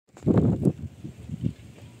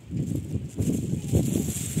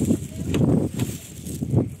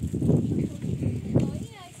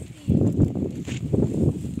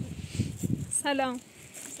سلام.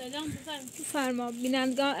 سلام بفرمایید. فرما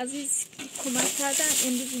بینندگان عزیز کمک کردن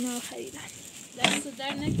امروز اینا رو خریدن. دست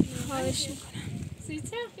در نکنید. خواهش میکنم.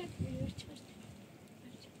 سیچه کرد.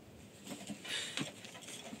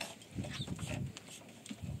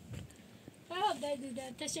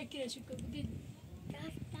 دیدن تشکرش کنید.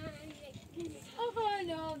 آقا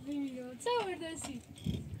نه بیرون تصور دستی.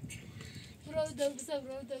 برو دو بزن.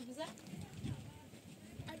 برو دو بزن.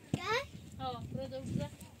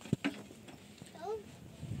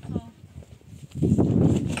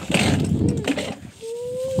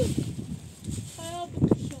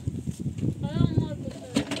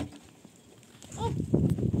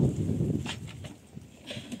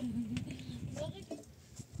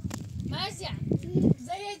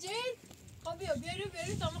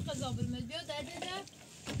 بیاری تا ما قضا برمید بیا درده در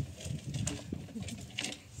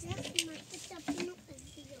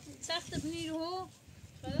سخت بنی رو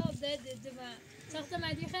خلاص درده دما سخت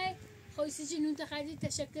مدی خیلی خویسی جنون تخیلی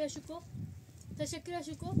تشکرشو کو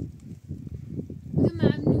بگه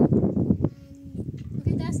ممنون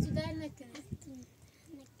بگه دستو در نکنه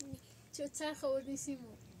چه سر خوردی سیمو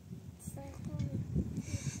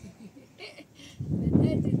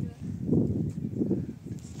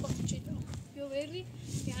بری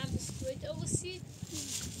که هم بسکویت اوسید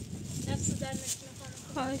نفس در نکنه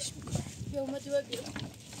خواهش میکنم. بیا اومد و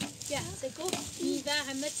بیا سکو میوه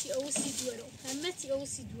همتی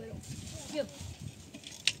اوسید ورو بیا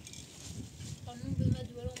قانون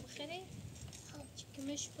بمد ورو بخره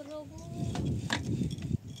چکمش برا بود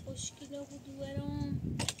خوشگله بود ورو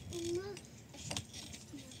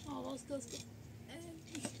آواز گاز کن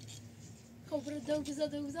خب برو دو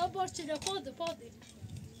بزا بارچه را پاده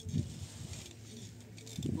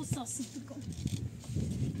بصاصي بكم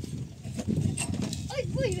اي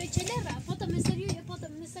بوي بچلرا فاطمه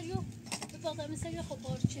مسريو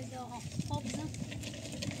خبر چلاها حافظه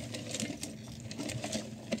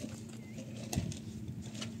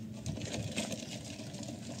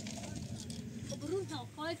خبرونها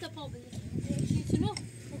قايته قابل شنو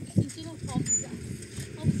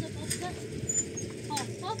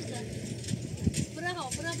حافظه برا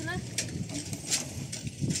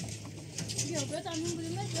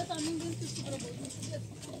بیا تعمین بریم تو برو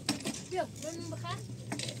بیا بریم بخیر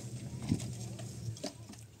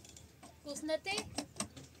گوسنته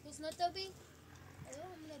بی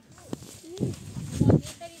مالی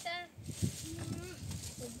خریدن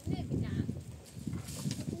ببینم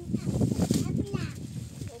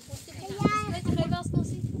خیلی باز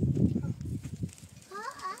کنسی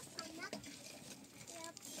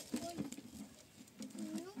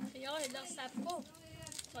خیاه لا سبکو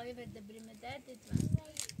خواهی بده بریم دردت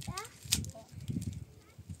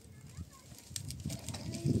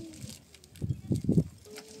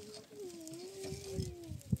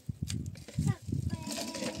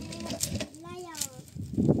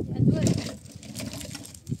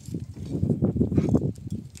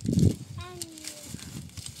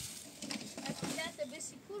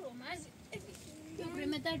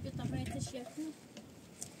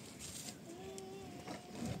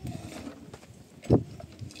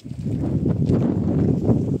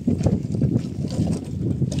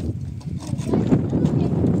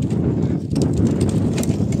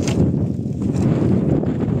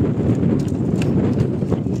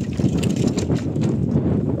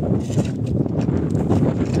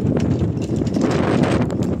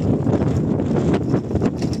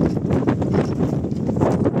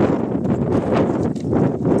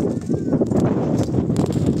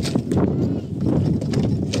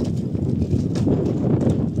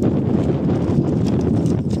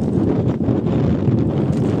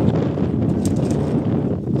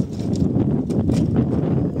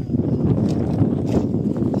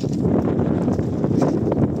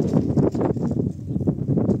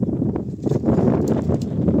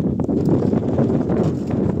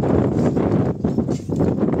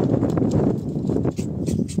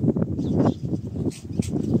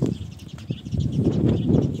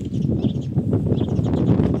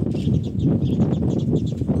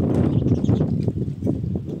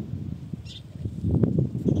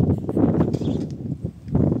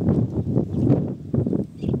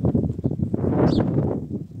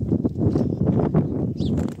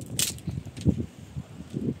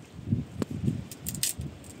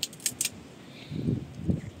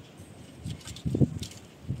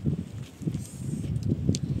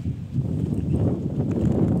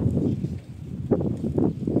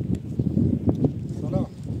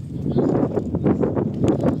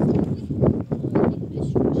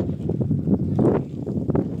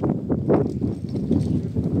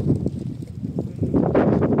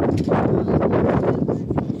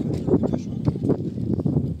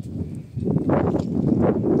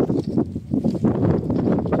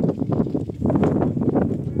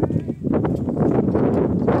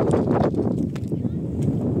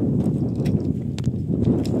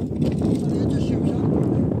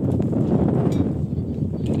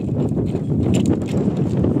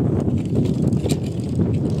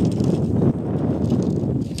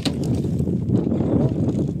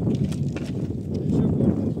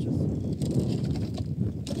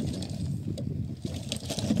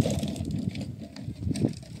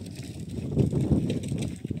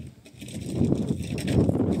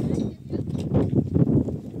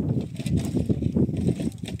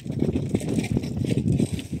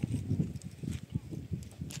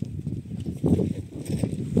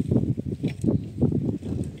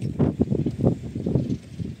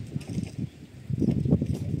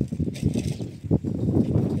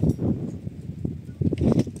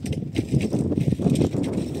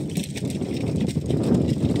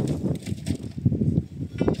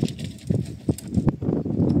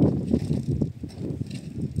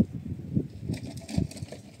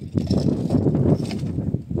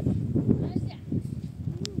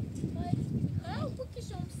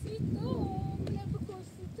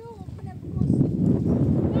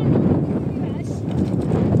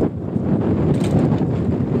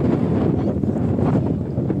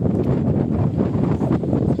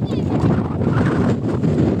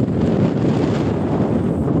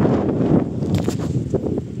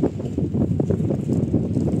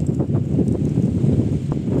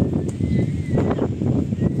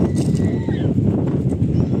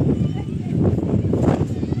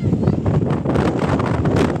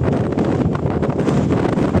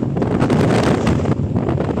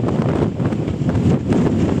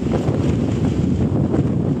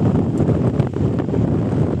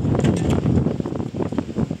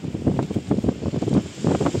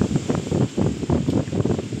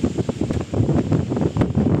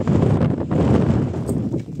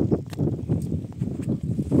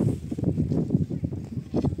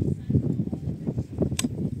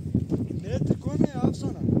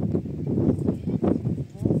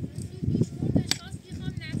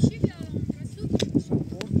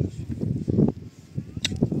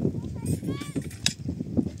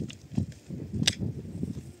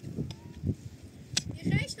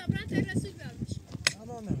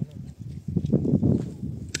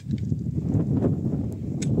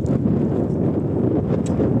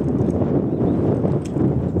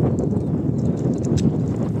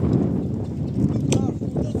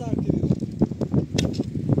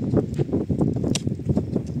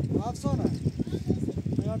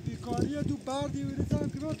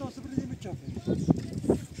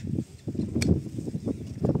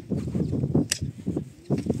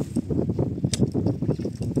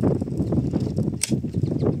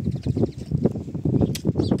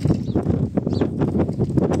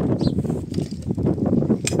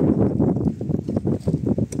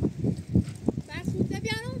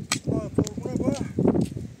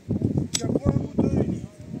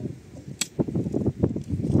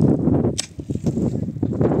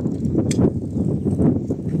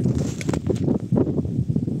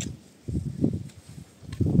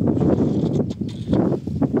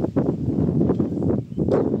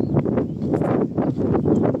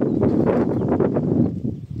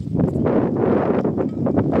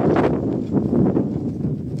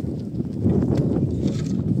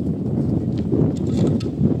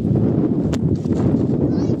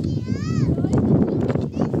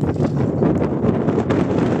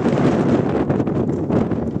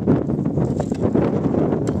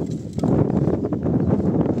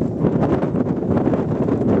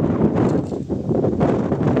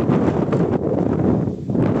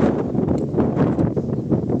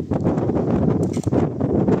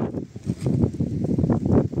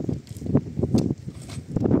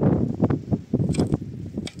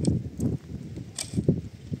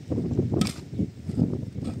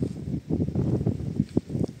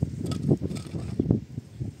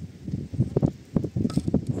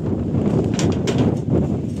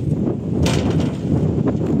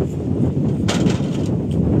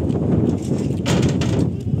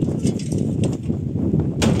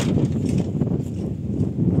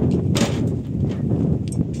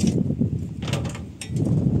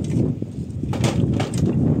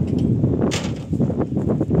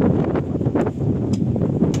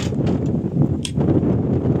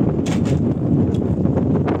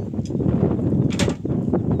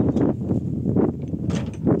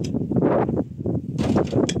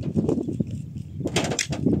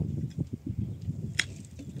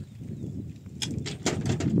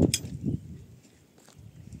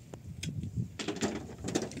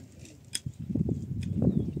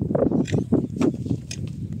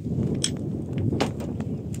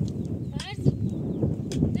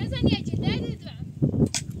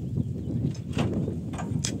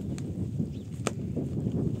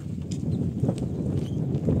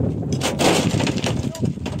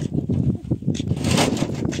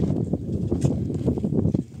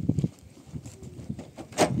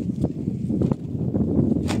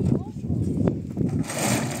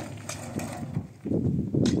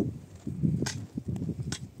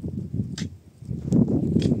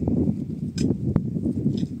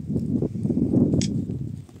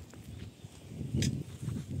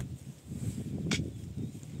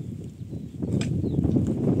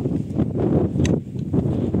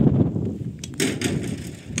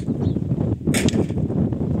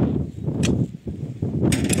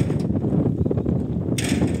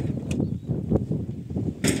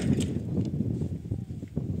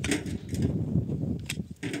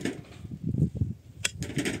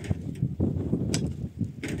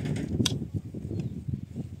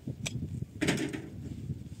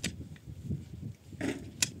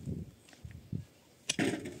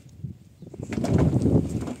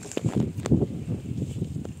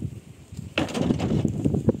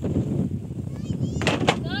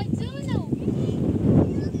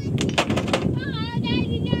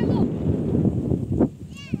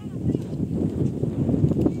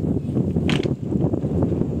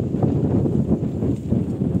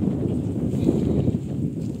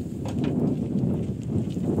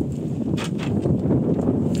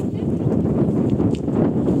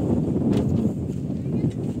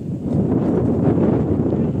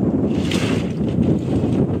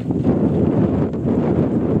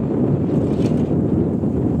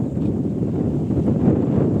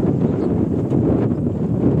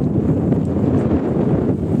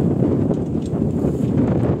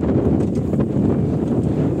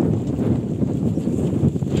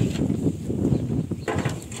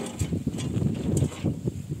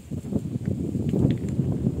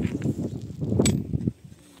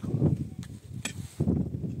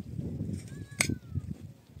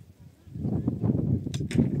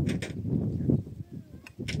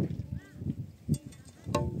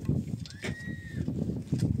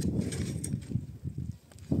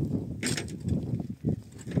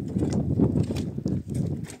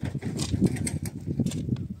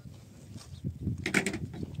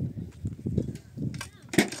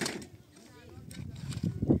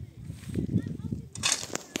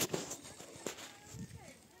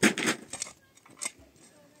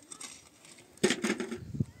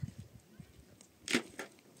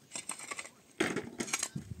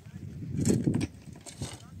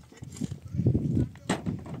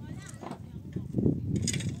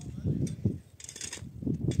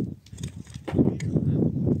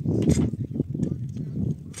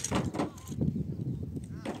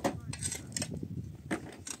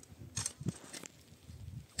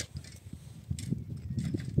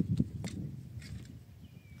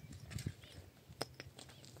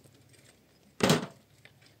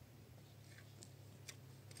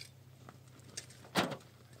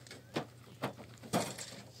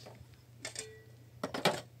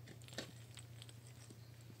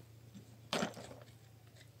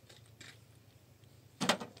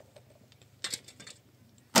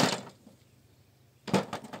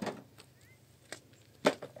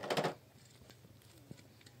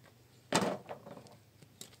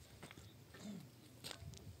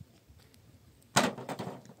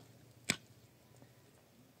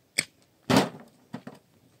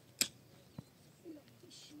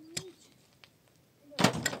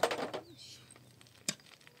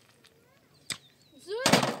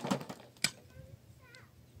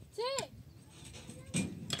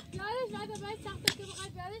باید سخته که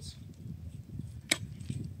بخواد بیارش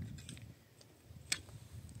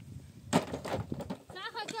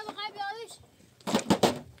سخته که بخواد بیارش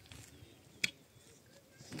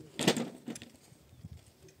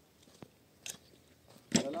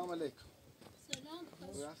سلام علیکم. سلام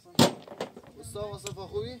خوش استاد مصطفی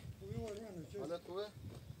خوبی؟ حالت خوبه؟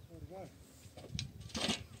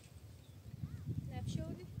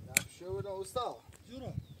 نفشه بودم استاد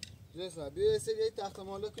جورا جسمه بیا سری تخت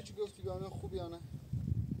مالا که چی گفتی بیانه خوب یا نه؟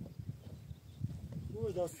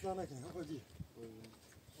 خوبه داستان نکنه خودی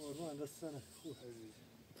آرمان داستان خوب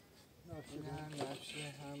نفشه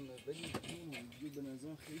هم ولی دیگه به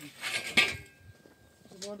نظرم خیلی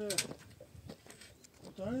مال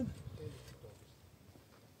مطمئن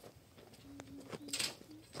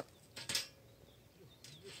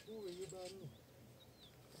خوبه یه برنو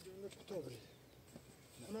یه کتابی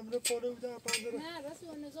اونم رو پاره بوده پندره نه بس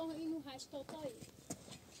اون نظام اینو 80 تایی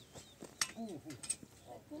خوب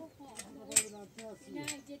نه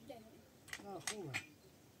جدا نه خوبه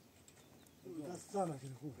داستان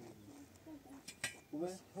نکنه خوبه خوبه؟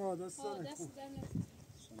 ها داستان دست خوب دارم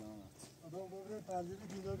سلامت آدم باید پنجری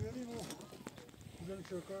دیده بیاریم و بزنیم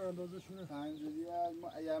شکار اندازه شونه پنجری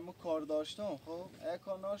اگر ما کار داشتم خب اگر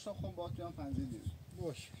کار نداشتم خب باید بیام پنجری بیارم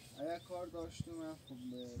باش اگر کار داشتم من خب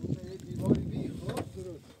یه دیواری بی خب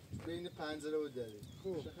درست بین پنجره و دری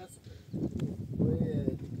خوب مشخص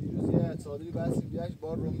دیروز یه صادری بسیم بیاش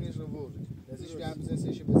بار رومنیش رو برد ازش که هم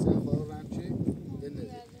بزنسیش بسن خارو رمچه یه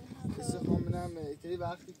نده کسی خواهمونم ایتایی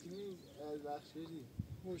وقتی کنیم از بخش بدیم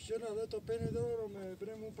مشکل نداره تا پی ندارم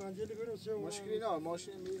بریم اون پنجلی برسه مشکلی نه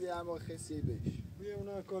ماشین میدی اما خیسی بهش بیا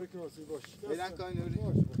اونا کاری که واسه باش بیرن کاری نوری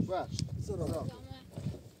باش سلام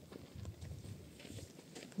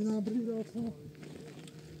اینا بری رفتم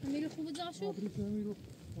میرو خوب داشو بری میرو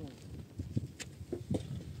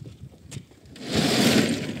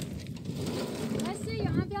بس یا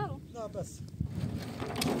هم بیارم نه بس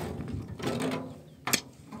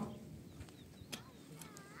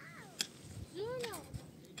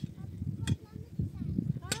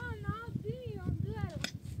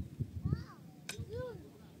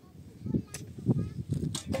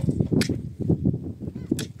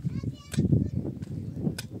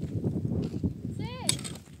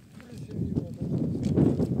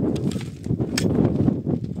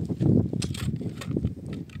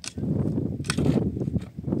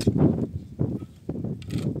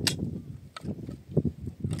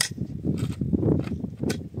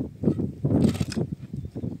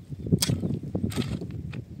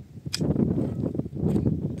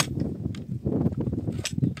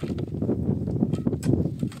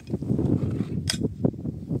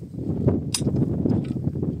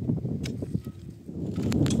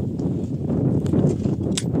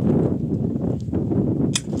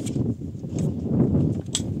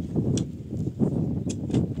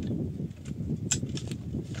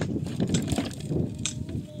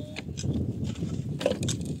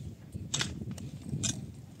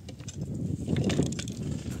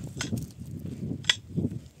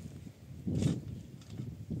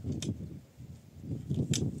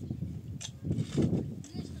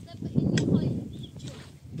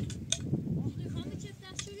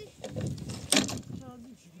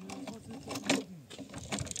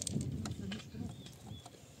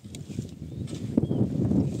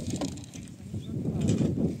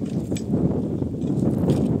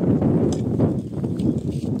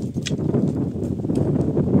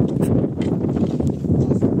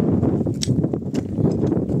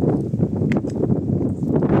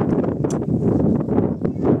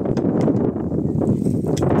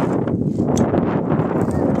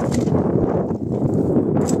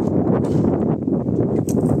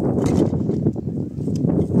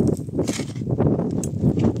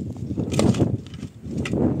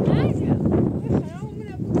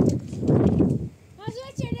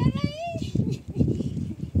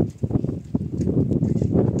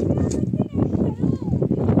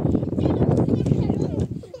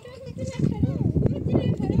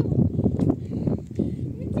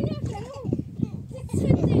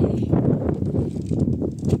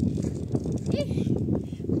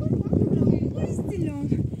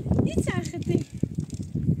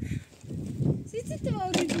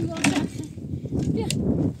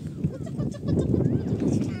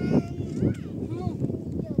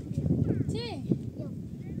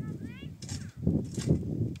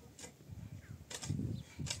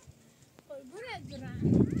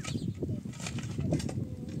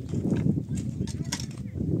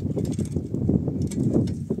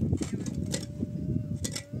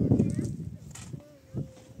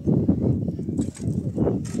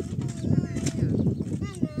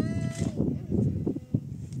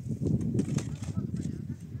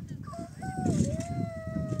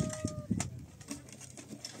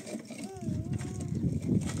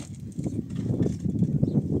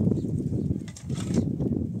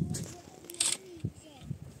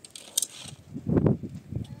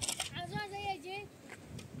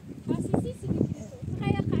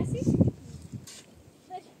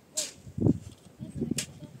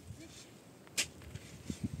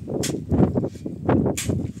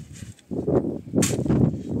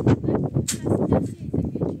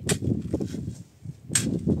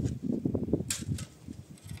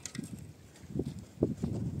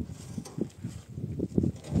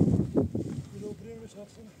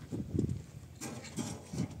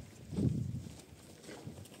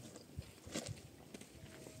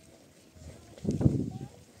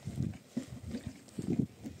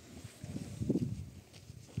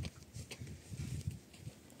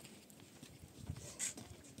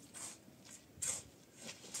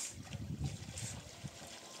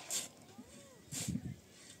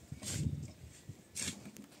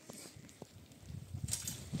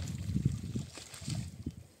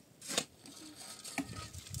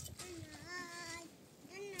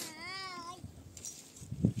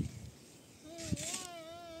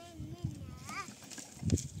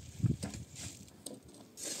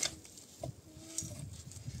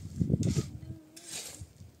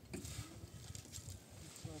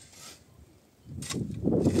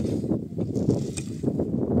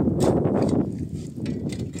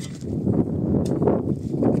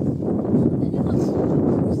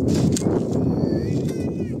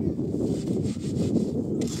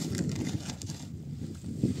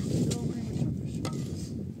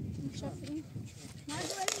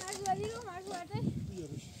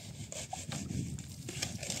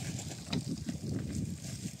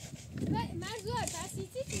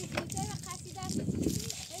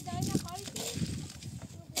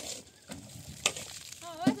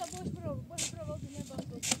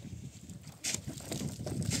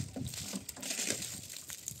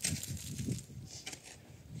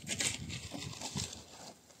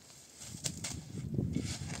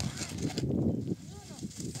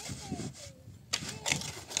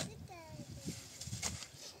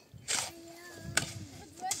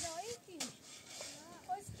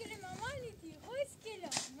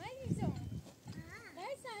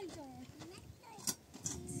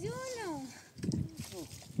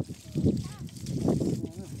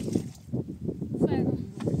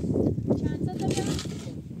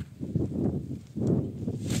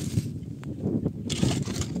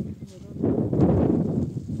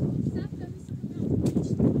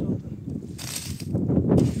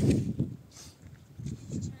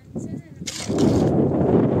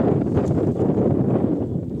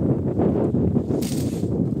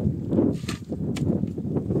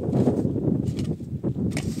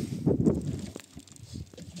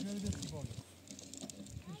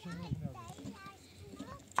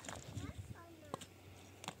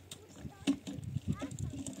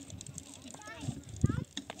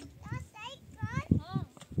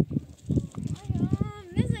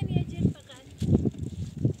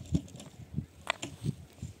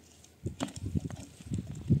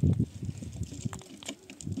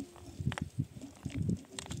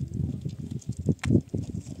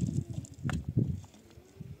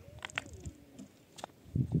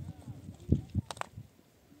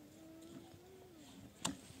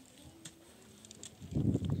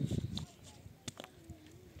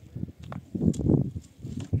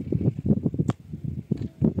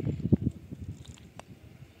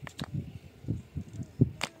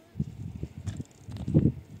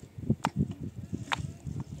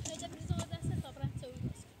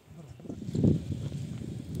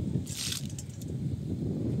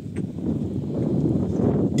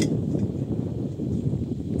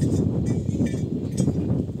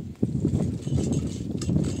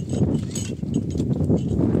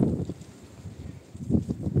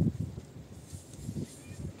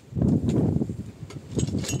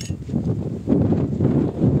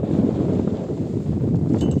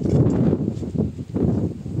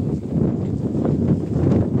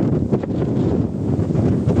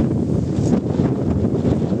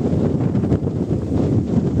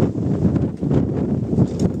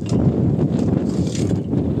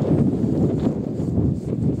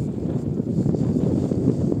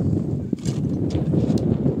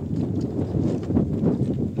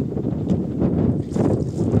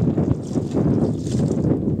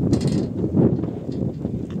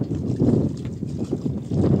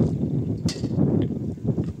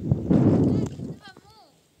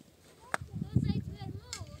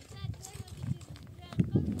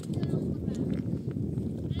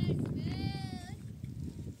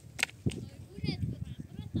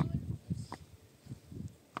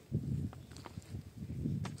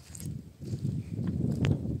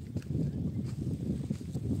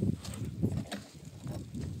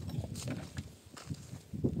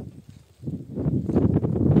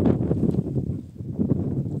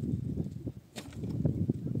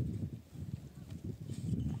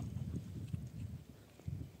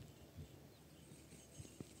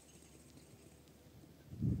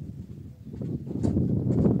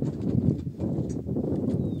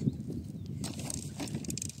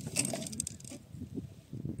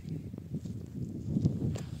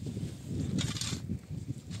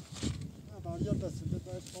دست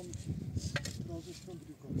باید خام رازش کن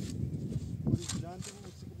بری کن ولی جنده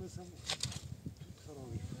بود که مثلا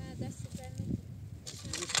خرابی نه دست در نمی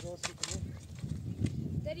راست کنم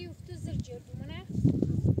داری افتو زر جردو منه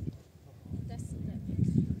دست در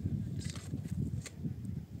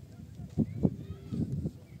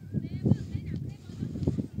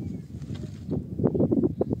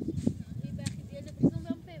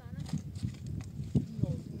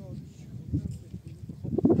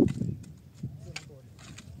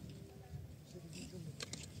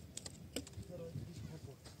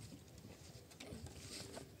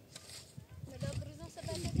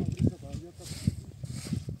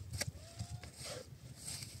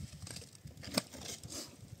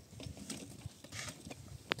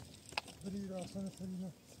Afsane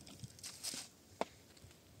Selina.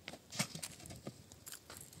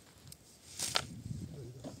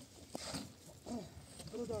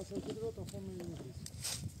 Burada da sesi de ta fome yiyeceğiz.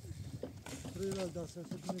 Buraya da sesi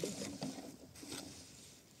dinleyelim.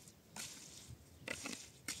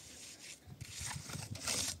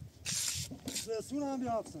 Resul abi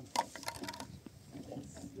yapsın.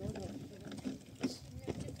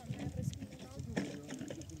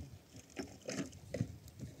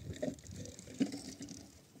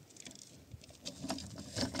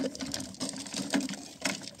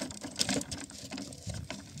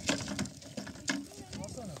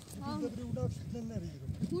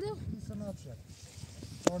 Kuro? Isso não é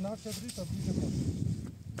o não é brita, brita para.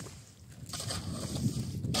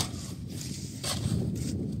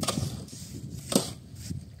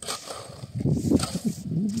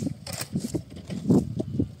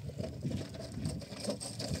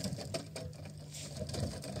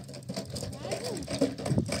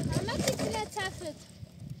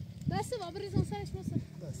 بس بابریزم سرش مثلا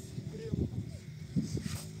بس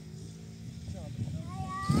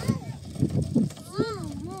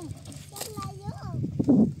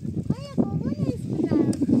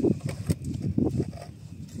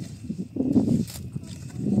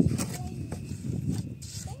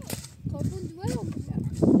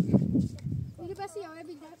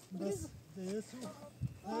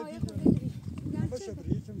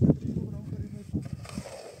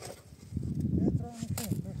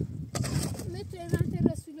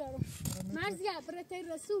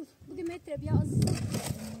رسول بگه متر بیا از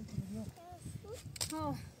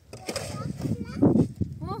ها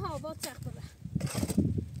ها با چخ بره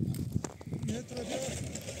متر بیا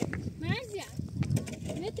مرزیا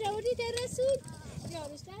متر وردی در رسول یا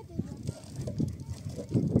رشته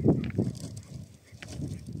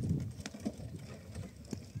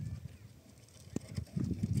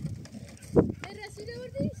در رسول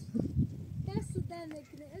وردیش دست در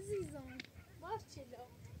نکنه عزیزان باش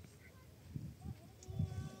چلا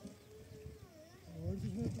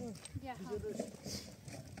Ja.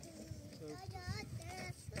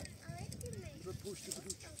 Puştu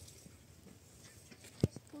puştu.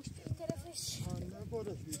 Puştu bir tarafış. Anne böyle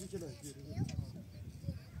bir kere geri.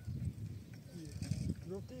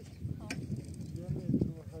 Yok değil. Yani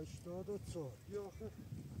 84. Yok.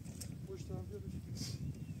 Puştan bir.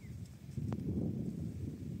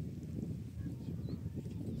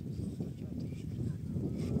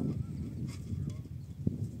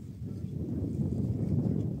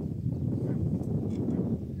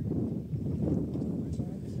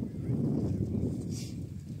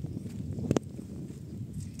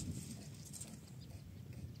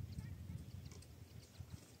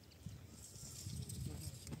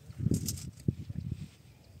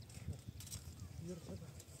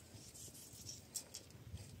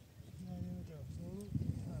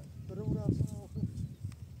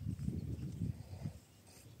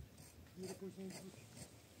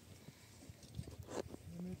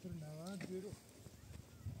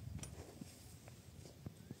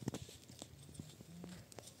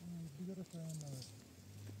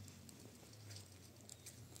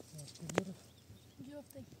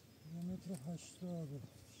 Kilometre 86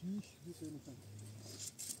 bir telefon.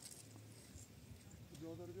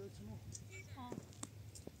 Yolları görsün o. Ha.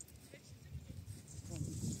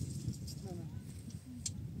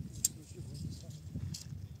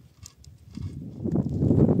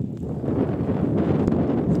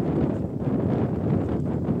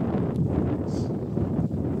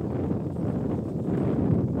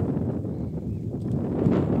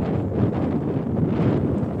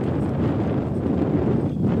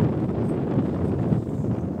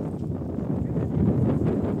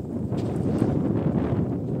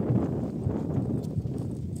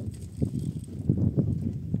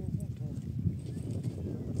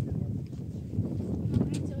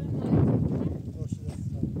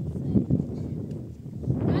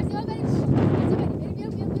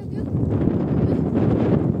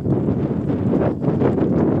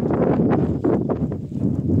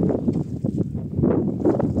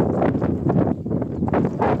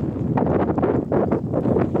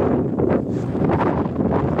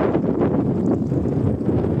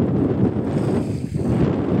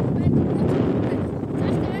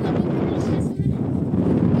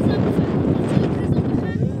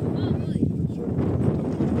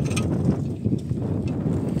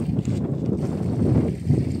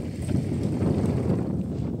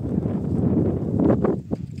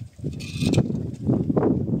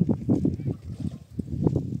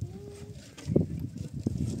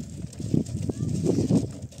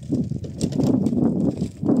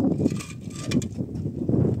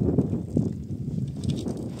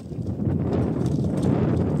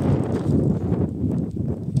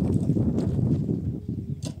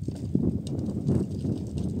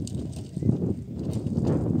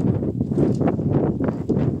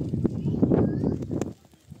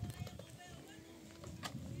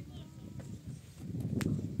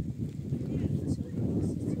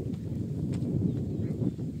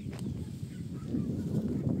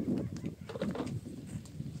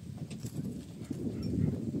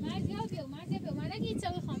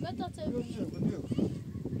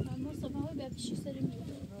 ما صباحی به پیشی سری میاد.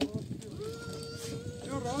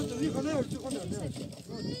 یا راحت داری خدا ارچه خدا.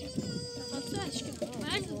 خاطر اشکم.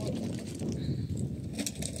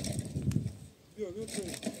 بیا بیا تو.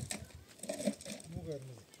 مو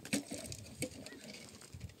قرمز.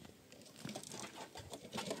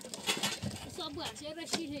 صابو عشان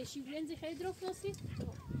رشیل هشی برنزی خیلی درست نسی.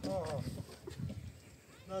 آه.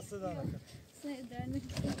 نسته دارم. سه دارم.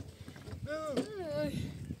 بیا.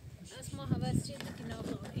 اسمع هواس چیه که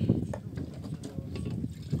ناخوری.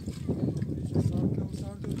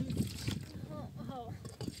 ها.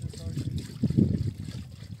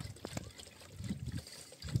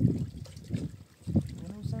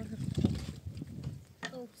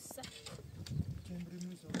 اوسا.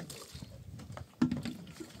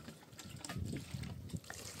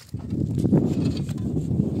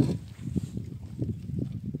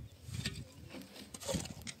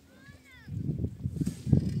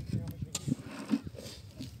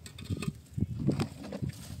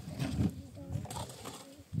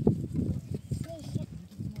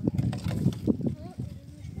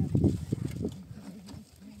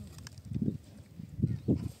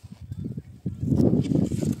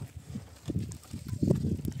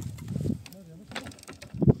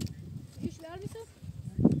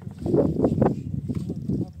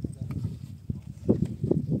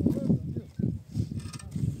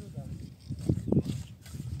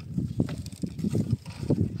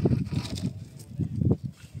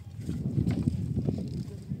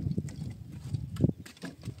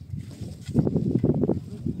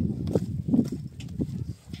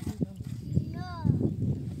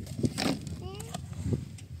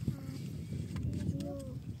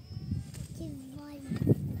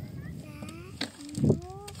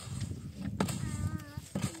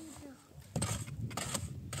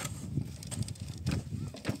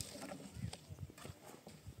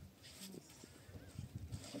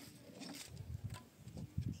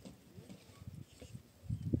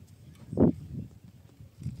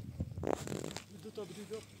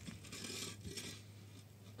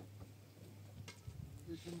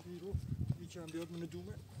 یکم بیرو یکم بیاد من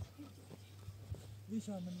دومه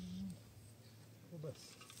یکم من بس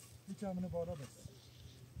یکم من بالا بس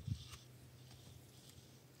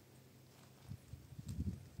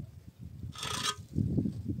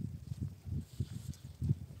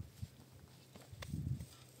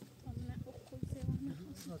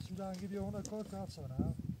چیزانگی بیا اون کار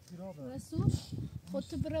افسانه رسو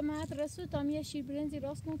خودت برای مات رسو تام یه شیر برنزی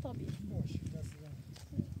راست کن تا بیا باش دست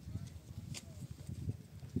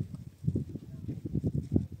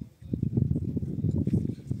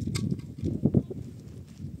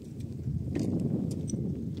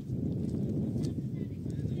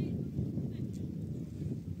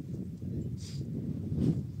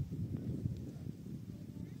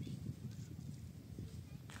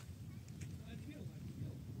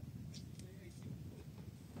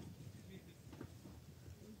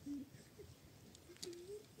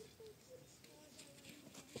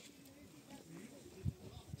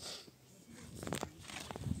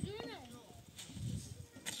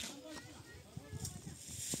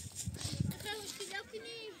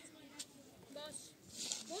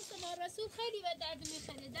رسول خیلی به درد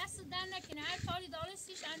میخوره دست در نکنه هر کاری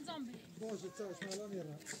دارستیش انجام بده باشه چشم الان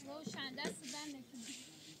میرم روشن دست در نکنه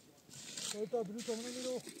باید تا بلو تا منو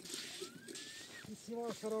میرو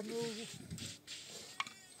سیما خراب نو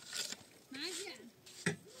مرجع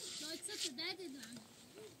باید سه تا درد دارم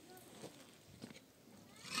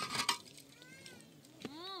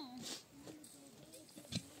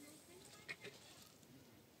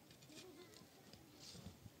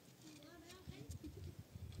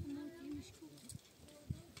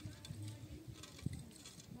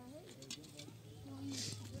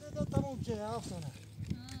که افسانه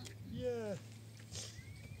یه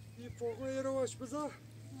فوقه یه رو باش بذار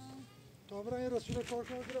تا برای این رسول کار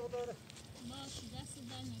کنه داره داره باشه دست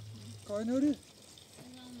در نکنه کاینوری؟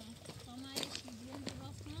 سلامه تا من یه شیدیم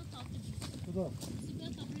براست کنم تا بگیر خدا سیبیا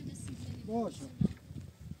تا بری به سیبیلی باشه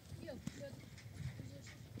بیا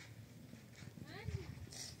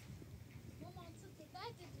مامان تو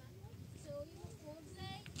تدید من سوی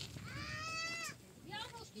مفوزه بیا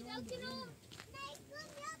خوشکی دل کنم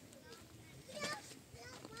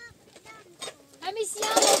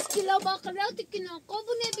هميسيان كيلو بقرات كنا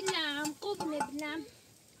قبنا بنام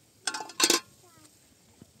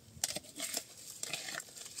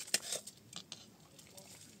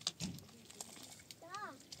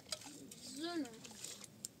زنو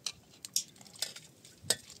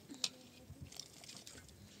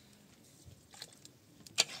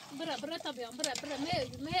برا طبيعي برا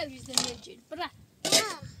ما يوجد برا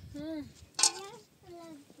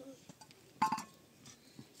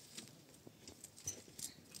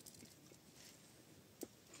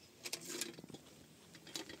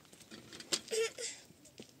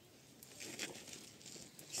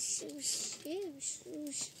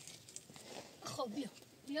خب بیا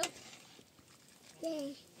بیا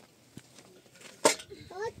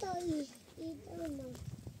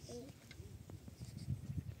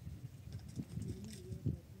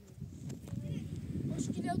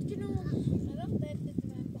مشکلات کنو خراب درد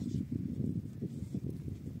من باش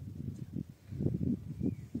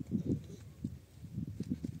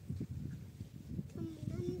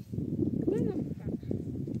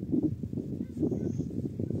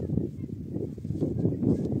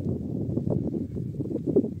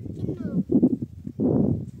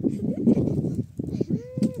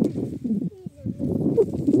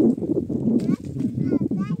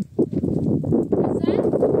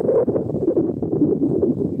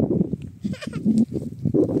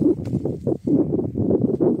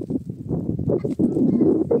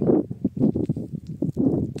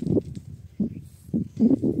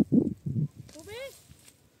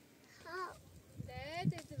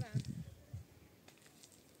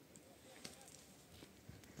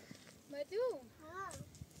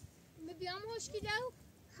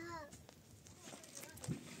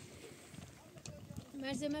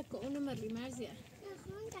مرزی مکه اونو مری مرزیه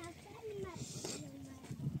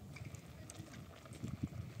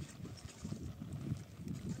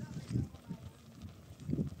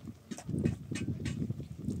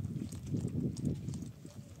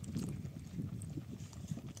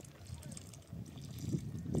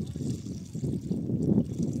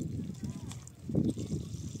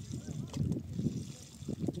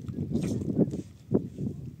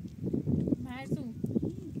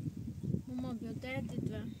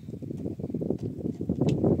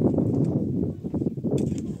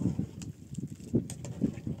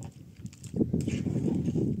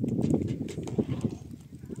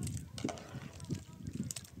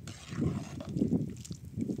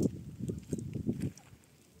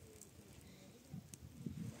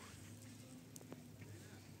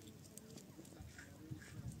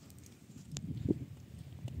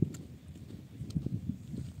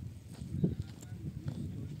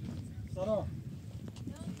سلام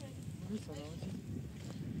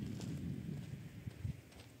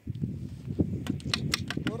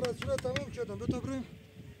ما رسول تمام شدم دو تا بریم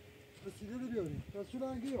رسیده رو بیاریم رسول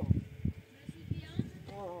هنگی ها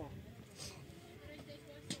آها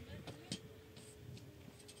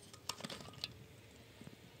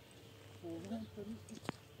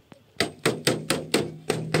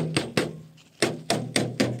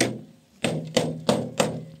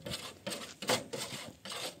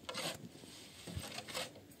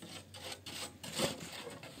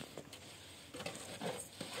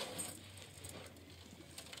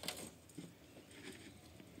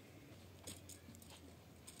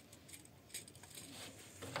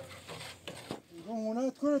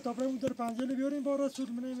مونت کنه تا بریم در پنجره بیاریم با رسول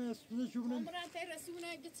منیم اسپوزه شو بنیم عمران تی رسول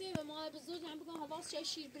نگتی و ما بزرگ هم بگم حواس چه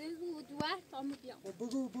شیر برنج و دوار تا میبیام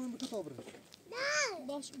بگو بگو تا بریم نه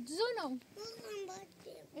باش زونو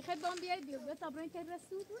میخوای بام بیای بیا تا بریم تی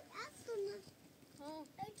رسول ها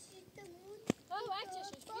اچشش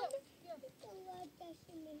بیا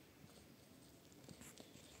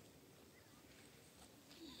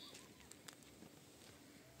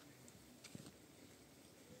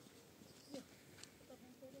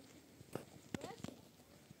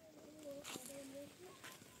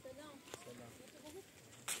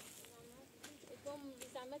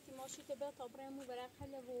زحمتی ماشی که به تابرم و برای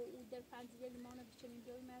خاله و در پنجره لیمانه بچنین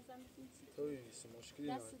جای مرزم میسی توی نیست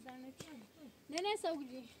مشکلی نداره دست زنه نه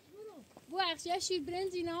سوگلی بو اخشیا شیر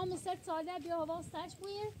برنج اینا هم سر ساله بیا حواستش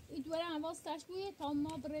بویه این دوره حواستش بویه تا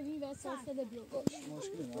ما بروی و ساسل بیا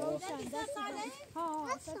مشکلی نداره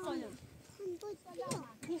ها سر ساله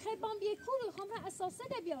میخوای بام بیه کول خوام را اساسه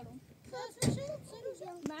بیارم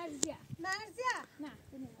مرزیه نه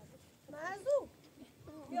مرزو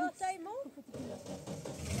بیا تایمو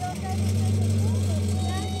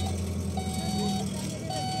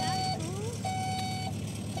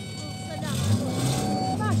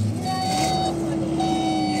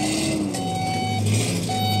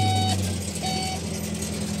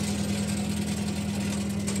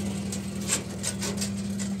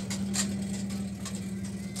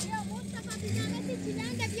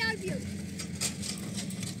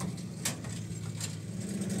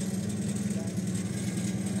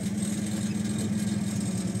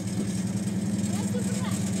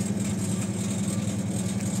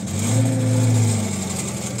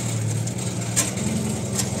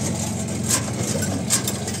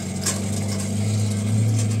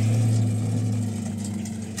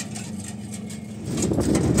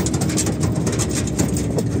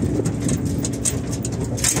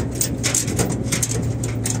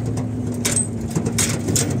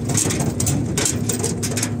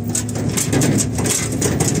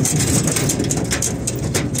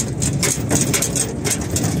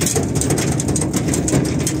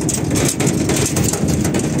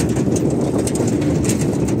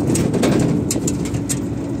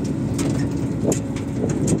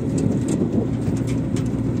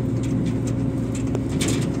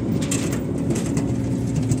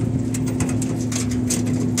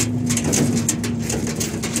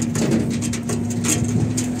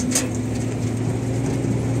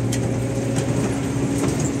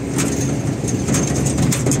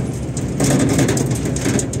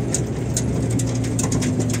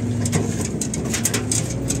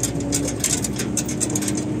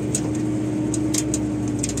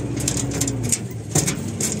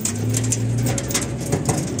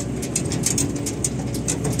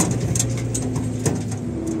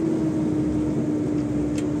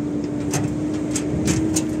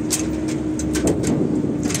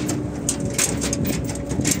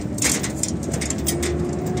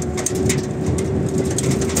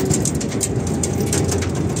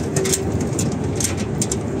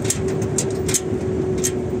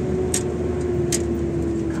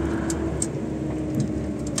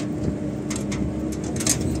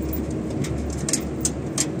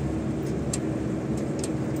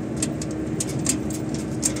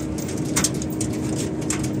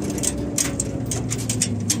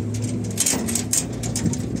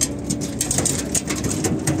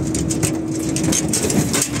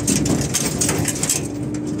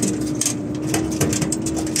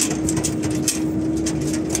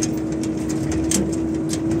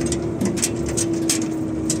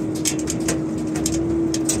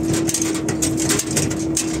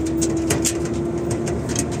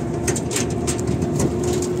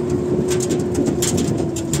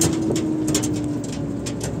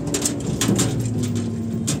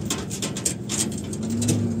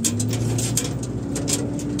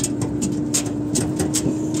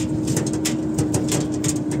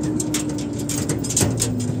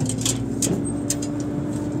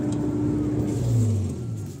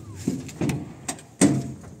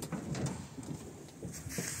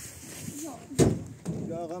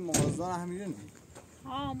آقا مغازه همین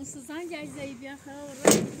ها مسزن جایزه بیا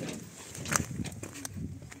خبر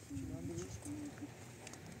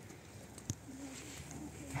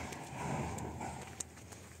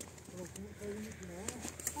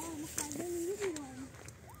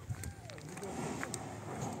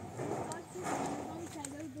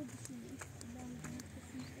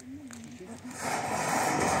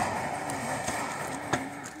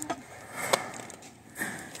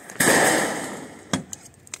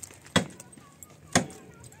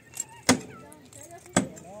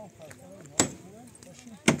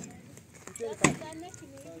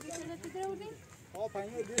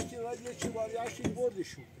پنیر دیگه ولی یه چی باری هستی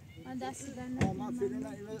بردشون. من دست دادن من فعلا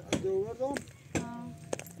این دوردم.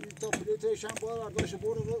 این تا پلیتش هم بار برداشت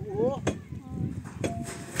برد او.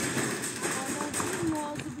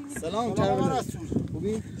 سلام کرد.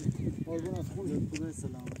 خوبی؟ قربونت خوبی؟ خدا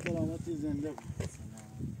سلامت. سلامتی زنده.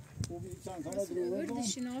 خوبی چند سال دوردم.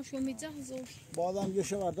 وردشنا شو میجهزو. بعدم یه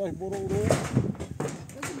شب برداشت برو رو.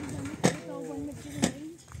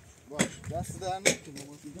 باش دست در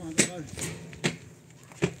نکنم.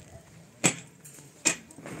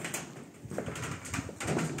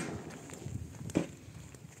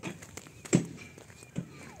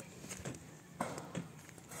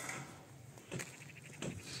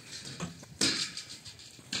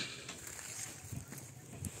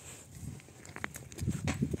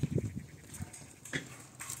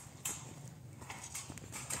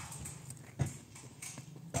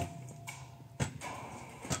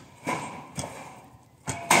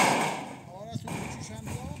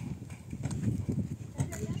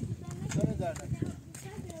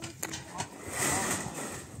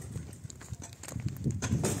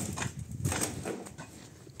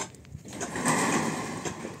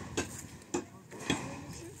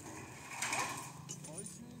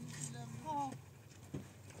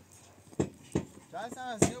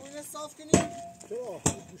 صاف کنی؟ چرا؟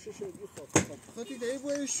 گوشه شد صاف کنی. خاطی دایی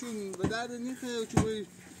بایشون به درد نیخه که بایی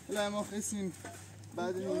لما خسیم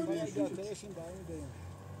بعد نیم بیشون گاترشون داریم داریم.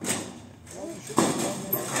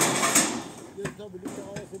 یه تا بلیط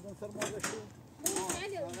آقای خودم سر مازشون.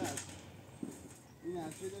 این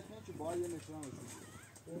هسته داشتن که باید یه نشان بشون.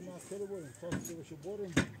 اون نسته رو بریم. تاسته بشه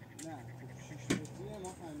بریم. نه شیش بطیه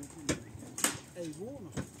ما خمیتیم. ایوون.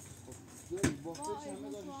 باختش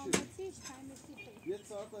همه داری چی؟ یه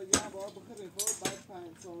ساعت آگه هم باید بخیریم خب بعد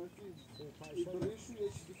 5 سامتی بریشون یه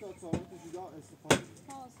چیزی که سامت جدا استفاده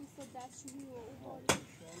ها 300 دستشویی و او باری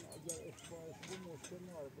اگر استفاده شده مشکل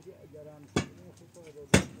نداره بگه اگر هم شده خود تا قدر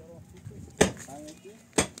دیگران خمیتی؟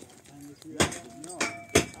 خمیتی نه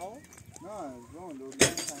آه؟ نه زمان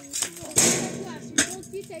لوگیان خمیتی نه تو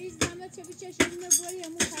تی تریز نمت چه بچشیم باری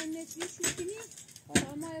همون خمیتی شوکنی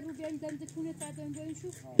ما رو بیایم دم دکونه تا دم بریم شو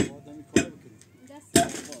باید همی کار بکنیم دست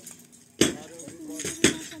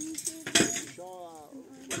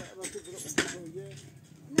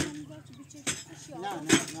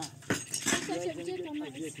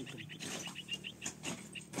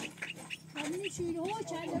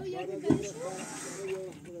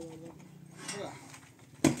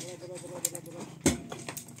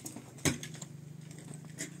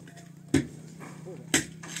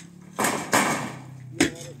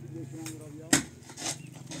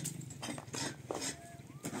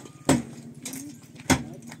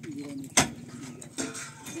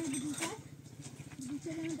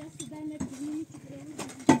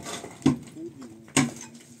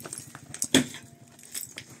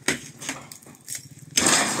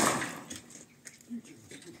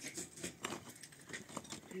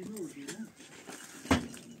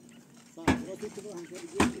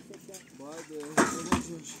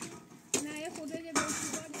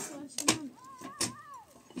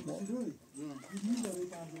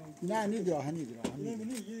نه نیدرا هنیدرا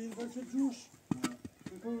جوش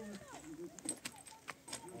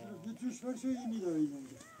جوش برشو این میداره اینجا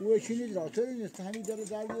او چی نیدرا تو این است همین داره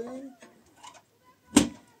در بیاریم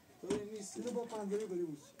تو این نیست اینو با پنجره بری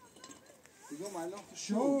بوس دیگه معلوم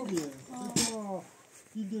شابیه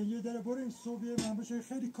یه داره بریم صبحیه من بشه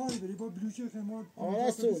خیلی کاری بری با بلوچه خیمات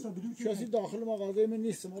آرستو کسی داخل مغازه من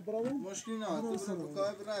نیست ما برامون مشکلی نه تو برو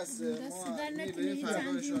بکای برسه ما میبینیم فردا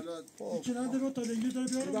انشالله که نده رو تا لنگه داره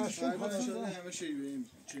بیارم فردا انشالله همه شی بریم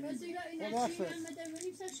چی میگیم نه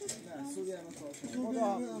سوگه همه کارشن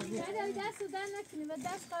دست دادن نکنی و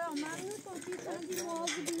دست قرار ممنون کن توی چندی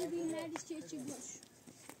موازی بینی ندیش چی گوش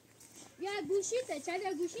یا گوشیته چند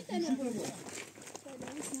یا گوشیته نبود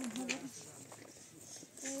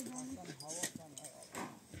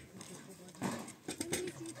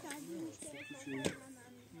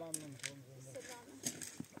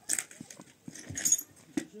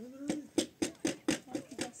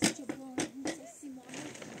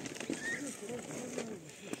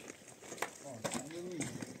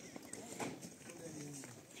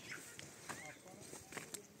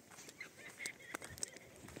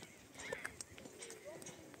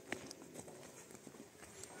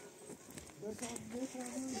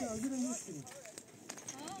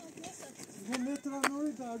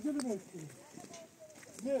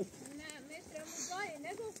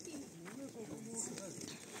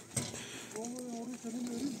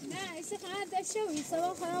نه ایسی خواهد داشته و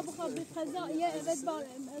سوا خراب بخواب به قضا یه رد بار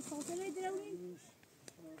سانسره دروین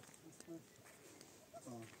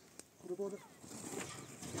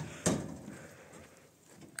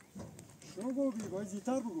شما گفتی باید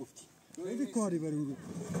زیتر بگفتی خیلی کاری برای او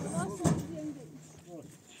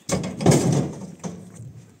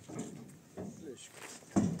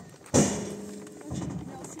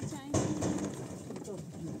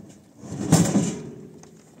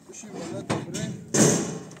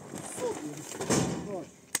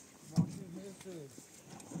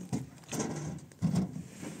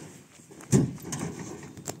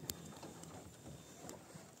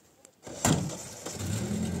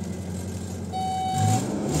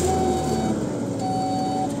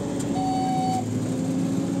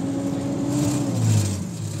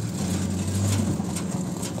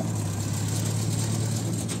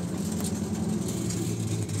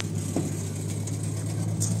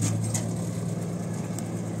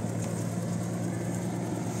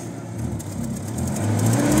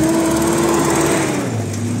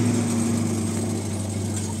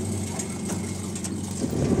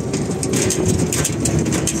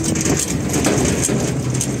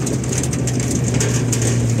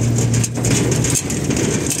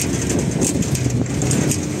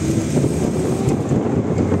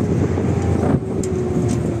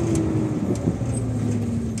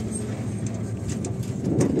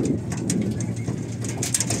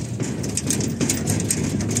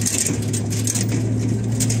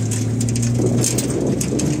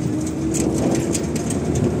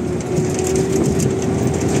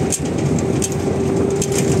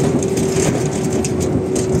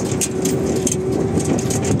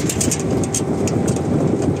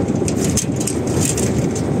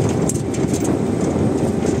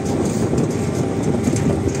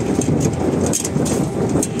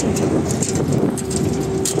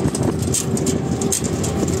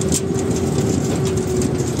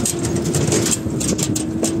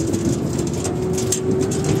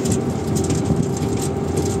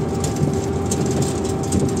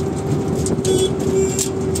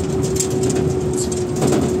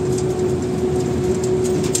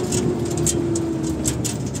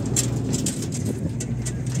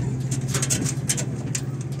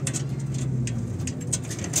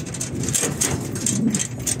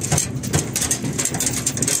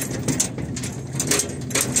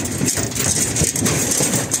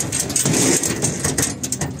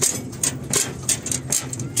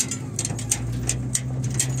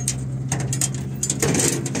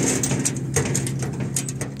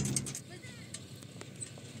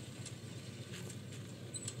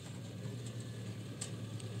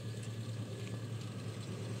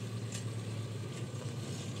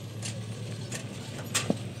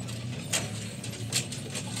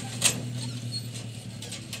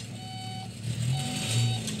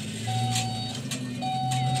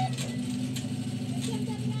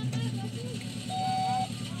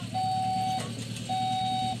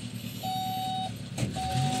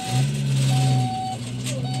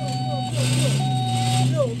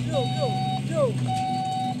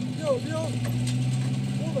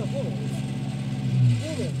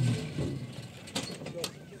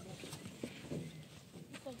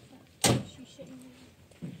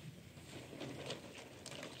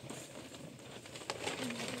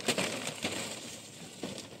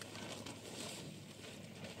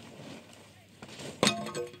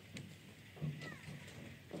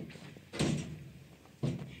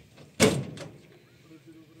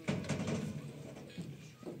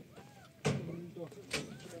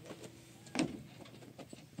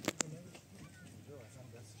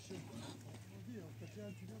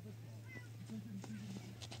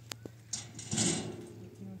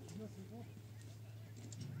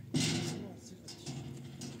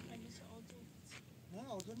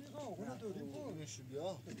بشی بالا دوباره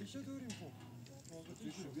شوبیا دیشه دوریم خب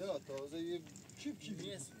شوبیا تازه یه چیپ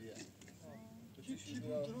نیست بیا چیپ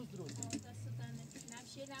درست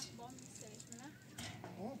نفشه نخ بام میسرش نه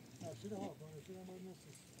نفشه ها نفشه هم باید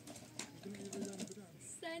نفشه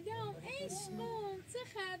سلام عشقم چه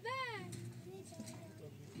خبر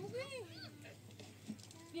خوبی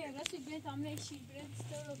بیا رسول بیا تامنه شیر برد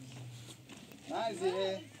ستارو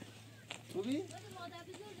مازیه خوبی؟ مادر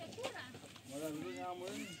بزرگ بورم مادر بزرگ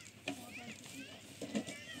همونی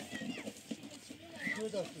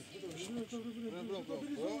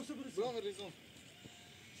برام ریزون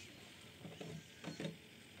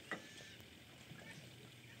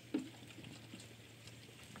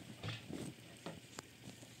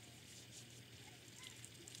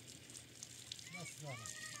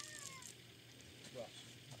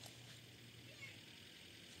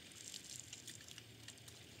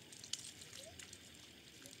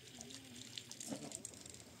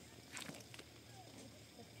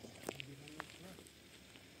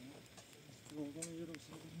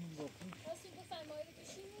راستی بفرمایید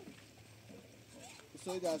بشینید.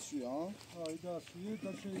 سای دستشویی ها؟ آی دستشویی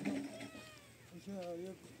دستشویی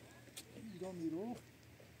یه ایران میرو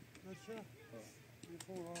نشه یه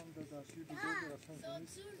فور هم در دستشویی بزرگ رفتن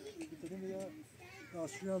کنید بیترین یه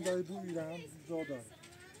دستشویی هم داری بو ایران زاده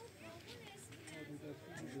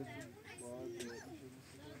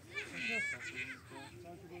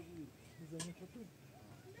زمین خطون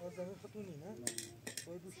زمین خطونی نه؟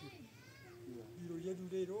 باید بوشی ایرو یه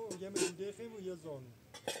دوده رو یه دوده خیم و یه زانو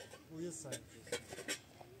و یه سنگ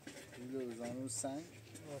ایرو زانو سنگ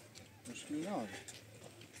مشکلی نه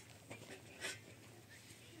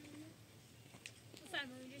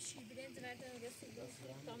بفرمایید شیر برنج بردارم رسید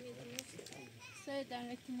تا میدونم سه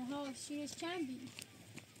درنکنه ها شیرش چند بی؟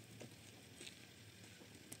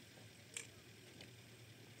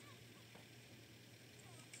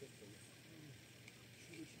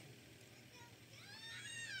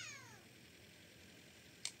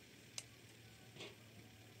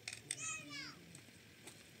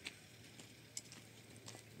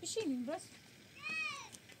 بشینیم بس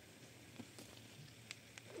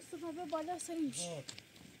استفاده بالا سریم میشه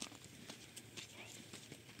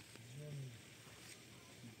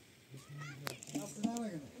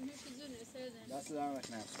دست در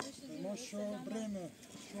نکنم ما شو برمه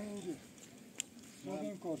شو بی شو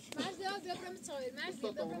بیم کارش مرزی ها بیا برم تایر مرزی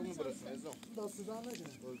بیا برم تایر دست در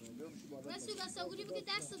نکنه رسول بساگوری بگه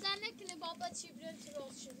دست در نکنه بابا چی برم تو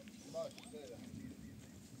راست شده باش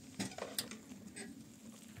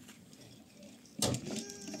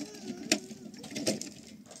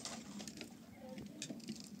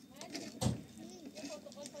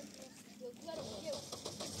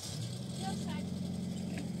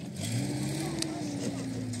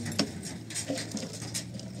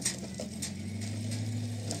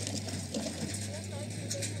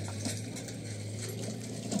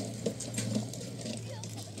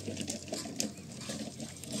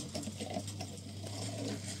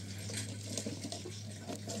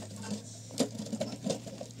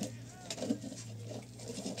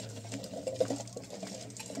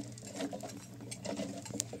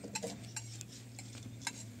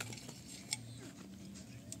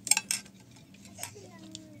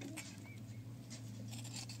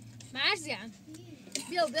مرزیان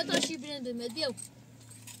بیا تا شی برند بمید بیا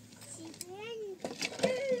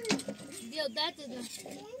داد دادم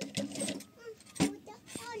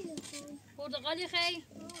پرتقالی خیلی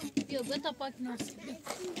بیا تا پاک ناس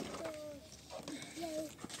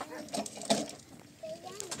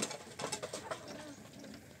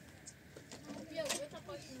بیا تا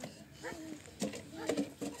پاک ناس